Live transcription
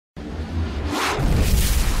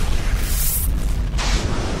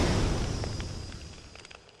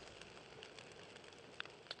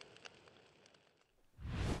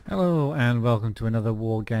Hello and welcome to another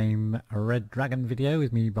Wargame Red Dragon video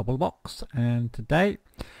with me, Bubblebox, and today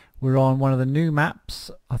we're on one of the new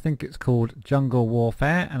maps. I think it's called Jungle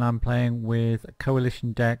Warfare, and I'm playing with a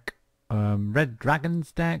coalition deck, Red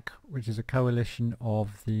Dragons deck, which is a coalition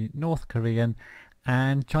of the North Korean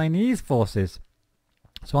and Chinese forces.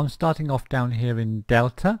 So I'm starting off down here in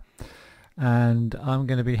Delta, and I'm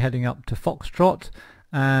going to be heading up to Foxtrot,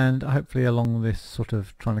 and hopefully along this sort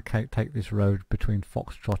of trying to take this road between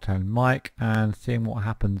Foxtrot and Mike and seeing what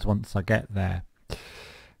happens once I get there.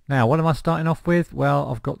 Now, what am I starting off with?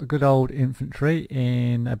 Well, I've got the good old infantry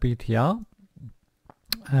in a BTR,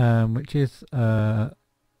 which is can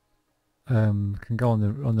go on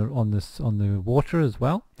the water as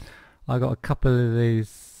well. I got a couple of these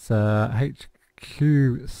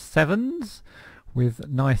HQ7s with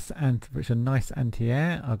which are nice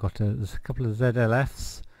anti-air. I've got there's a couple of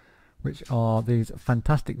ZLFs, which are these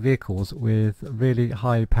fantastic vehicles with really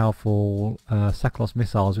high powerful Saklos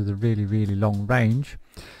missiles with a really long range.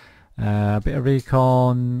 A bit of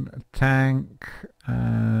recon, tank,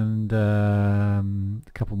 and a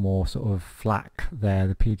couple more sort of flak there,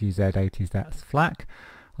 the PGZ-80s, that's flak.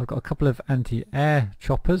 I've got a couple of anti-air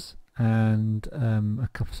choppers and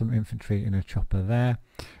some infantry in a chopper there,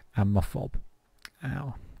 and my fob.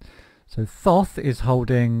 Ow. So Thoth is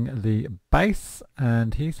holding the base,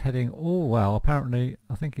 and he's heading, oh well, apparently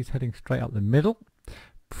I think he's heading straight up the middle,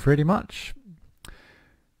 pretty much,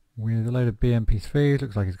 with a load of BMP3s.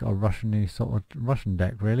 Looks like he's got a Russian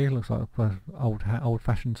deck, really. Looks like an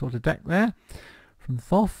old-fashioned sort of deck there from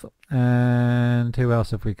Thoth. And who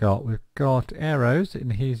else have we got? We've got Arrows,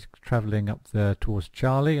 and he's travelling up there towards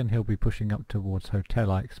Charlie, and he'll be pushing up towards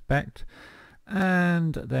Hotel, I expect.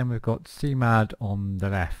 And then we've got CMAD on the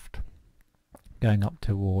left, going up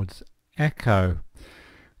towards Echo,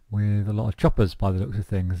 with a lot of choppers by the looks of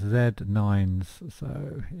things. Z9s,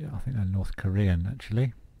 so yeah, I think they're North Korean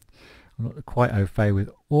actually. I'm not quite au fait with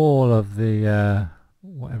all of the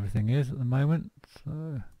what everything is at the moment,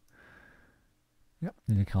 so yep,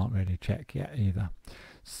 and you can't really check yet either.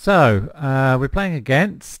 So we're playing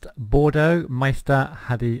against Bordeaux, Meister,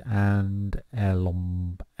 Hadi and Air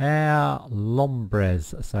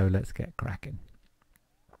Lombres, so let's get cracking.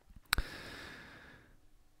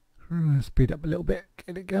 Speed up a little bit,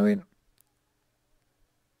 get it going.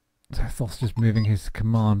 So Thoth's just moving his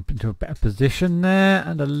command into a better position there,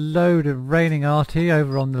 and a load of raining arty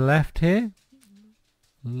over on the left here.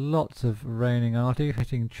 Lots of raining arty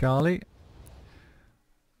hitting Charlie.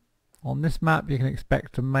 On this map you can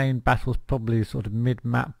expect the main battles probably sort of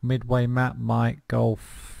midway map, Mike,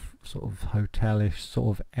 Golf, sort of hotelish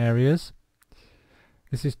sort of areas.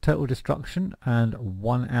 This is Total Destruction and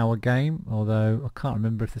 1 hour game, although I can't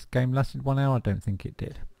remember if this game lasted 1 hour. I don't think it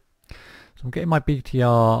did. So I'm getting my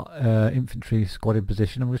BTR infantry squad in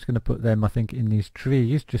position. I'm just going to put them, I think, in these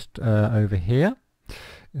trees just over here,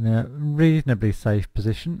 in a reasonably safe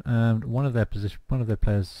position. And one of their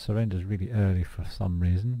players surrenders really early for some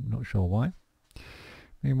reason, not sure why.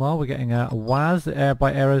 Meanwhile, we're getting a Waz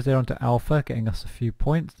by Arrows there onto Alpha, getting us a few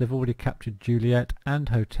points. They've already captured Juliet and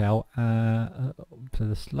Hotel, so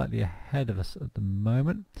they're slightly ahead of us at the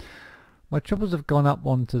moment. My choppers have gone up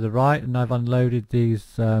onto the right, and I've unloaded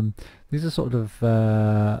these. These are sort of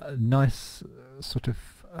nice sort of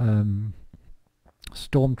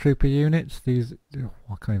stormtrooper units. These,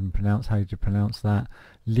 I can't even pronounce, how do you pronounce that?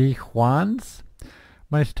 Li Huans.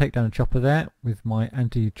 Managed to take down a chopper there with my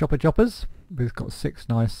anti-chopper choppers. We've got 8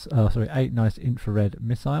 nice infrared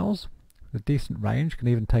missiles with a decent range, can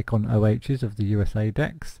even take on OHs of the USA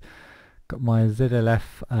decks. Got my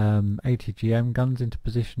ZLF ATGM guns into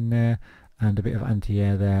position there, and a bit of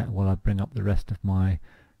anti-air there while I bring up the rest of my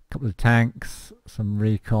couple of tanks, some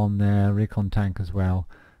recon there, recon tank as well.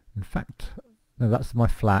 In fact, no, that's my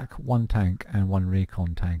flak, 1 tank and 1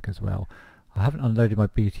 recon tank as well. I haven't unloaded my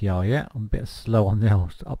BTR yet. I'm a bit slow on the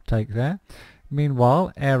uptake there.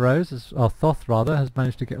 Meanwhile, Thoth rather, has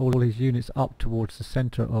managed to get all his units up towards the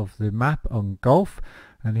centre of the map on Golf,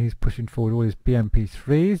 and he's pushing forward all his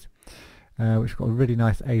BMP3s, which have got a really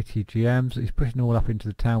nice ATGM, so he's pushing all up into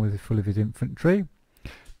the town with full of his infantry.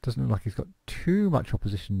 Doesn't look like he's got too much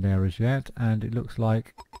opposition there as yet, and it looks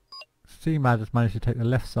like CMAD has managed to take the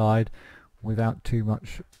left side without too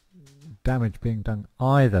much damage being done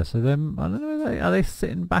either. So then, I don't know, are they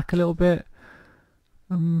sitting back a little bit?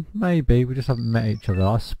 Maybe, we just haven't met each other.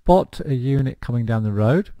 I spot a unit coming down the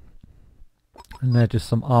road, and they're just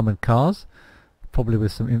some armoured cars, probably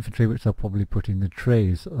with some infantry which they'll probably put in the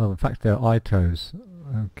trees. Oh, in fact they're ITOs.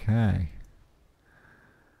 Okay.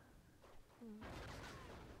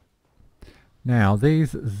 Now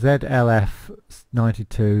these ZLF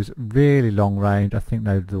 92s, really long range. I think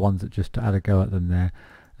they're the ones that just had a go at them there,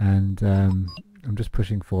 and I'm just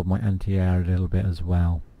pushing forward my anti-air a little bit as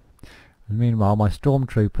well. And meanwhile, my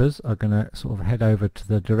stormtroopers are going to sort of head over to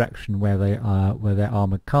the direction where they are, where their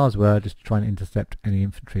armoured cars were, just to try and intercept any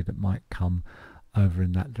infantry that might come over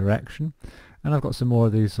in that direction. And I've got some more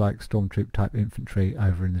of these like stormtroop type infantry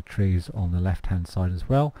over in the trees on the left hand side as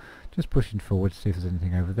well, just pushing forward to see if there's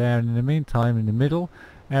anything over there. And in the meantime, in the middle,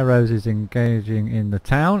 Arrows is engaging in the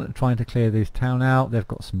town, trying to clear these town out. They've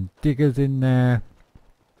got some diggers in there,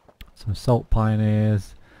 some assault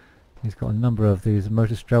pioneers. He's got a number of these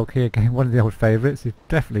motor stroke here, again one of the old favourites. He's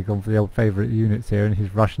definitely gone for the old favourite units here in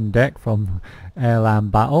his Russian deck from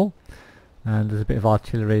Airland Battle. And there's a bit of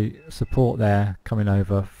artillery support there coming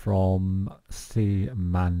over from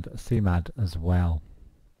CMAD as well.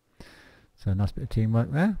 So a nice bit of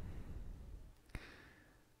teamwork there.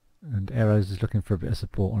 And Arrows is looking for a bit of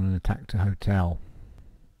support on an attack to Hotel.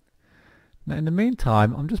 Now in the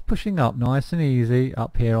meantime, I'm just pushing up nice and easy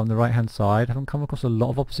up here on the right hand side. I haven't come across a lot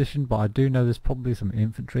of opposition, but I do know there's probably some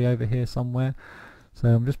infantry over here somewhere. So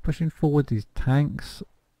I'm just pushing forward these tanks,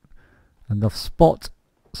 and I'll spot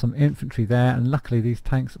some infantry there, and luckily these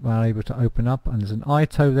tanks were able to open up, and there's an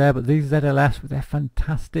ITO there, but these ZLS with their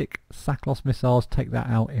fantastic Saklos missiles take that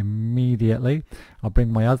out immediately. I'll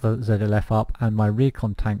bring my other ZLF up and my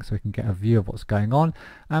recon tank so we can get a view of what's going on,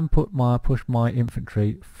 and push my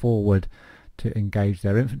infantry forward to engage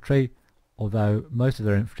their infantry, although most of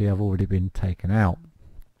their infantry have already been taken out.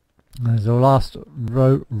 There's the last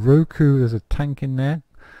Roku, there's a tank in there.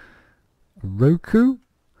 Roku?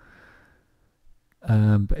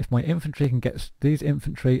 But if my infantry can get, these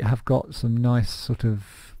infantry have got some nice sort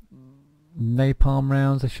of napalm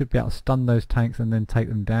rounds, they should be able to stun those tanks and then take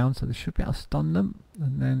them down, so they should be able to stun them,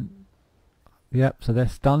 and then yep, so they're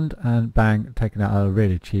stunned and bang, taken out.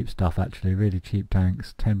 Really cheap stuff actually, really cheap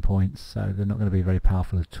tanks, 10 points, so they're not going to be very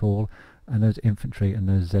powerful at all, and those infantry and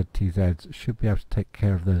those ZTZs should be able to take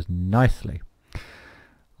care of those nicely.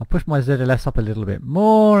 I'll push my ZLS up a little bit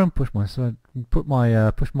more and push my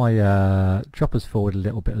choppers forward a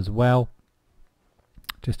little bit as well,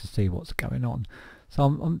 just to see what's going on.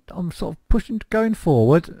 So I'm sort of pushing, going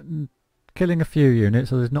forward, and killing a few units,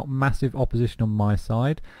 so there's not massive opposition on my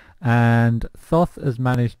side. And Thoth has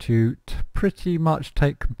managed to pretty much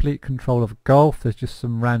take complete control of Gulf. There's just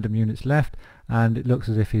some random units left, and it looks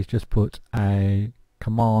as if he's just put a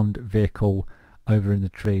command vehicle over in the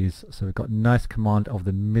trees, so we've got nice command of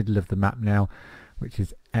the middle of the map now, which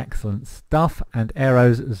is excellent stuff. And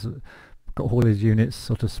Arrows has got all his units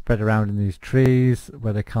sort of spread around in these trees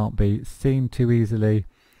where they can't be seen too easily.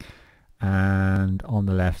 And on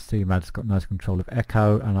the left, CMAD's got nice control of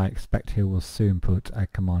Echo, and I expect he will soon put a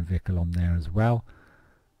command vehicle on there as well.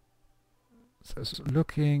 So it's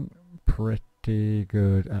looking pretty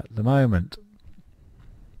good at the moment.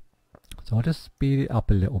 So I'll just speed it up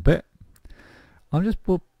a little bit. I'm just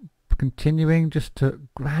continuing just to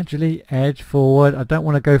gradually edge forward. I don't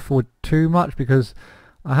want to go forward too much because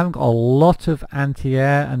I haven't got a lot of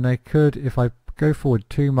anti-air, and they could, if I go forward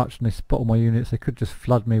too much and they spot all my units, they could just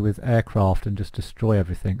flood me with aircraft and just destroy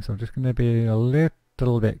everything. So I'm just going to be a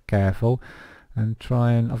little bit careful and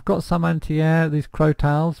try and... I've got some anti-air, these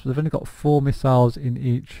Crotals, they've only got 4 missiles in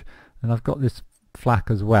each, and I've got this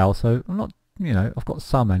flak as well, so I'm not, you know, I've got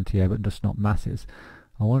some anti-air but just not masses.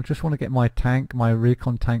 Just want to get my tank, my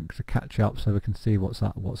recon tank, to catch up so we can see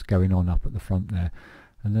what's going on up at the front there.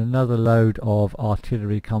 And another load of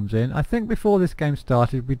artillery comes in. I think before this game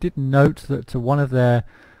started we did note that one of their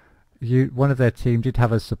team did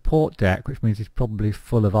have a support deck, which means it's probably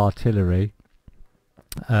full of artillery.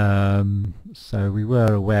 So we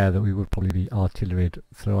were aware that we would probably be artilleried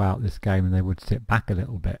throughout this game, and they would sit back a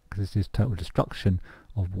little bit because this is total destruction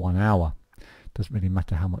of 1 hour. Doesn't really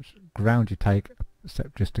matter how much ground you take,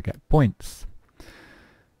 except just to get points.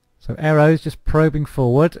 So Arrows just probing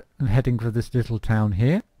forward and heading for this little town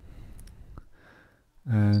here,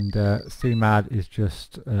 and CMAD is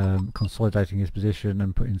just consolidating his position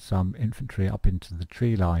and putting some infantry up into the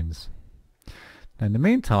tree lines. Now in the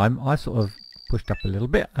meantime, I sort of pushed up a little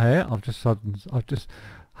bit here. I've just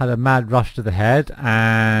had a mad rush to the head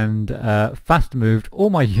and fast moved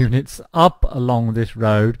all my units up along this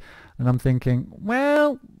road, and I'm thinking,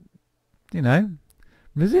 well, you know,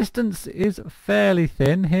 resistance is fairly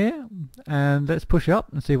thin here, and let's push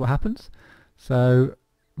up and see what happens. So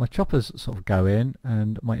my choppers sort of go in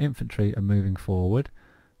and my infantry are moving forward.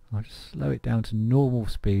 I'll just slow it down to normal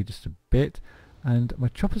speed just a bit, and my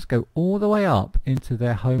choppers go all the way up into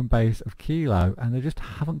their home base of Kilo, and they just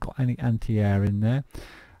haven't got any anti-air in there.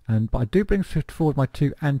 But I do bring forward my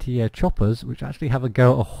 2 anti-air choppers, which actually have a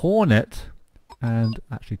go at a Hornet and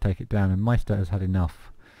actually take it down, and Meister has had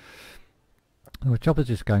enough. My chopper's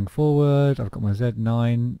just going forward. I've got my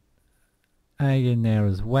Z9A in there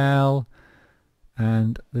as well,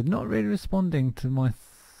 and they're not really responding to my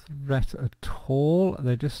threat at all.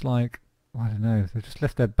 They're just like, I don't know, they've just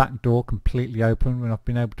left their back door completely open when I've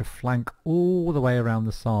been able to flank all the way around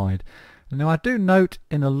the side. And now I do note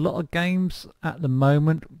in a lot of games at the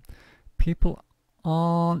moment, people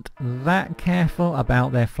aren't that careful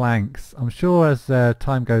about their flanks. I'm sure as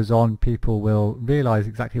time goes on, people will realise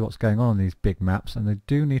exactly what's going on these big maps, and they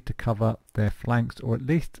do need to cover their flanks, or at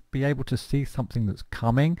least be able to see something that's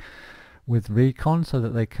coming with recon so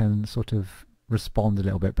that they can sort of respond a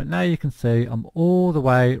little bit. But now you can see I'm all the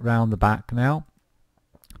way round the back now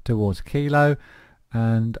towards Kilo,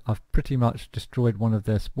 and I've pretty much destroyed one of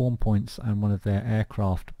their spawn points and one of their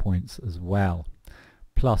aircraft points as well.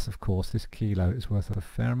 Plus, of course, this Kilo is worth a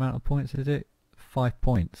fair amount of points, is it? 5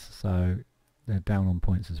 points, so they're down on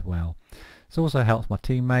points as well. This also helps my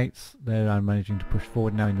teammates. They're managing to push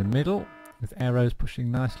forward now in the middle, with arrows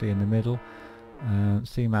pushing nicely in the middle.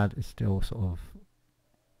 CMAD is still sort of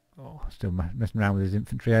still messing around with his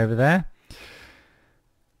infantry over there.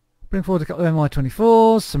 Bring forward a couple of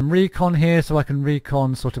Mi-24s, some recon here so I can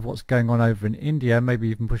recon sort of what's going on over in India, maybe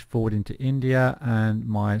even push forward into India, and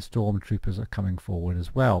my stormtroopers are coming forward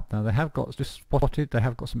as well. Now they have got, just spotted, they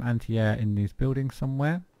have got some anti-air in these buildings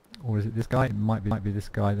somewhere. Or is it this guy? It might be this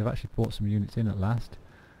guy. They've actually brought some units in at last.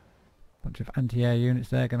 Bunch of anti-air units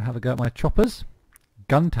there, going to have a go at my choppers.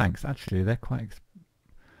 Gun tanks, actually, they're quite...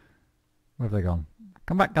 Where have they gone?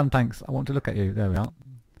 Come back, gun tanks, I want to look at you. There we are.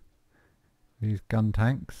 These gun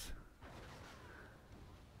tanks.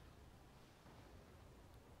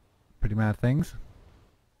 Pretty mad things.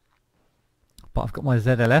 But I've got my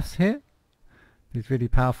ZLFs here. These really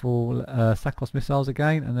powerful Sakos missiles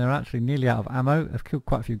again, and they're actually nearly out of ammo. They've killed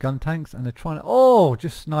quite a few gun tanks, and they're trying to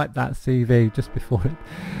just snipe that CV just before it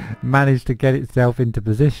managed to get itself into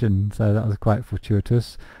position. So that was quite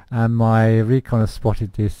fortuitous. And my recon has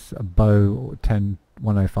spotted this Bow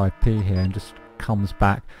 10105P here and just comes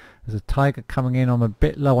back. There's a Tiger coming in. I'm a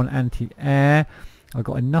bit low on anti-air. I've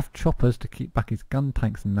got enough choppers to keep back his gun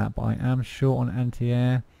tanks and that, but I am short on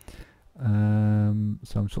anti-air. So I'm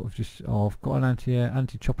sort of just... I've got an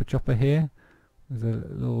anti-chopper here with a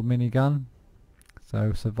little minigun.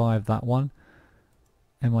 So survived that one.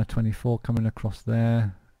 Mi-24 coming across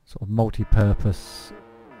there. Sort of multi-purpose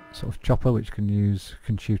sort of chopper, which can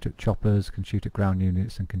shoot at choppers, can shoot at ground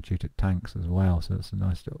units, and can shoot at tanks as well. So it's a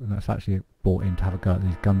nice little... That's actually brought in to have a go at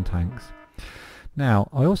these gun tanks. Now,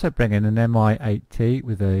 I also bring in an Mi-8T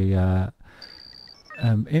with a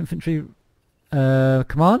infantry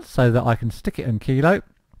command, so that I can stick it in Kilo,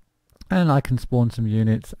 and I can spawn some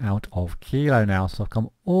units out of Kilo now. So I've come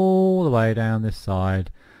all the way down this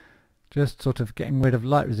side, just sort of getting rid of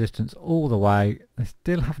light resistance all the way. They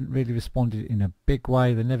still haven't really responded in a big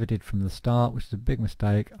way. They never did from the start, which is a big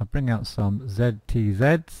mistake. I bring out some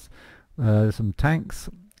ZTZs, some tanks,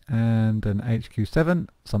 and an HQ7,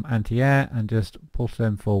 some anti-air, and just push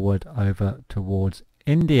them forward over towards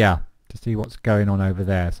India to see what's going on over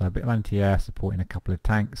there. So a bit of anti-air supporting a couple of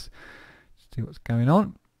tanks. See what's going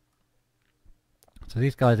on. So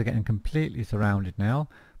these guys are getting completely surrounded now.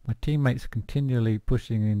 My teammates are continually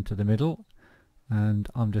pushing into the middle, and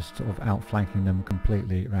I'm just sort of outflanking them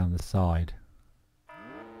completely around the side.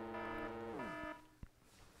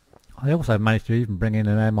 I also managed to even bring in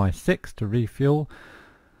an Mi-6 to refuel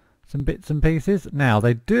some bits and pieces. Now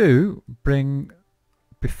they do bring,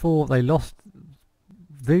 before they lost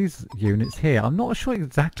these units here, I'm not sure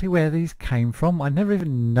exactly where these came from. I never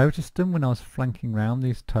even noticed them when I was flanking round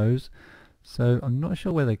these toes, so I'm not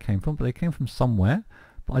sure where they came from, but they came from somewhere.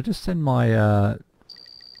 But I just send my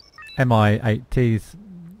Mi-8Ts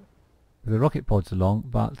with the rocket pods along,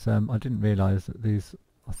 but I didn't realise that these,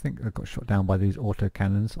 I think they got shot down by these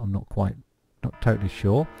autocannons. I'm not totally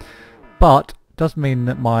sure, but does mean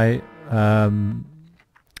that my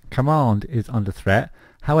command is under threat.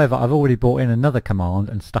 However, I've already brought in another command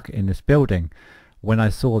and stuck it in this building when I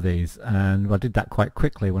saw these, and I did that quite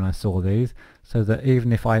quickly when I saw these, so that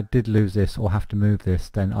even if I did lose this or have to move this,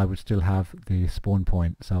 then I would still have the spawn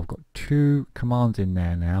point. So I've got 2 commands in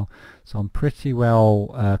there now, so I'm pretty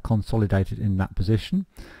well consolidated in that position.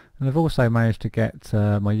 And I've also managed to get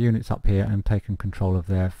my units up here and taken control of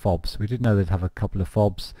their FOBs. We did know they'd have a couple of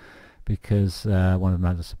FOBs because one of them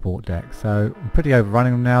has a support deck. So I'm pretty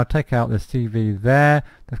overrunning them now. Take out the CV there.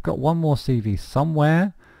 They've got one more CV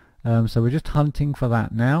somewhere, so we're just hunting for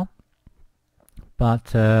that now. But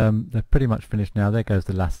they're pretty much finished now. There goes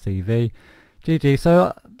the last CV. GG.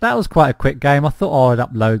 So that was quite a quick game. I thought I'd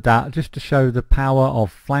upload that just to show the power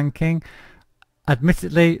of flanking.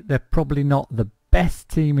 Admittedly, they're probably not the best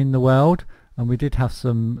team in the world, and we did have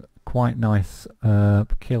some quite nice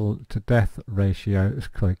kill to death ratios,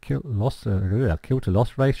 kill to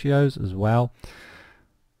loss ratios as well.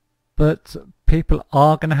 But people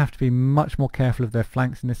are going to have to be much more careful of their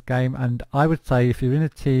flanks in this game, and I would say if you're in a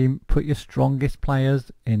team, put your strongest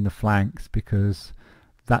players in the flanks, because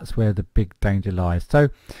that's where the big danger lies. So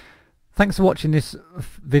thanks for watching this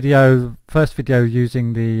video, first video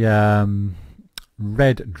using the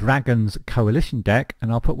Red Dragons Coalition deck,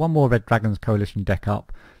 and I'll put one more Red Dragons Coalition deck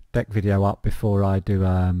video up before I do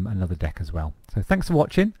another deck as well. So thanks for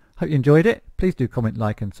watching, hope you enjoyed it. Please do comment,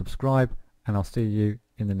 like and subscribe, and I'll see you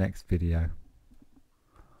in the next video.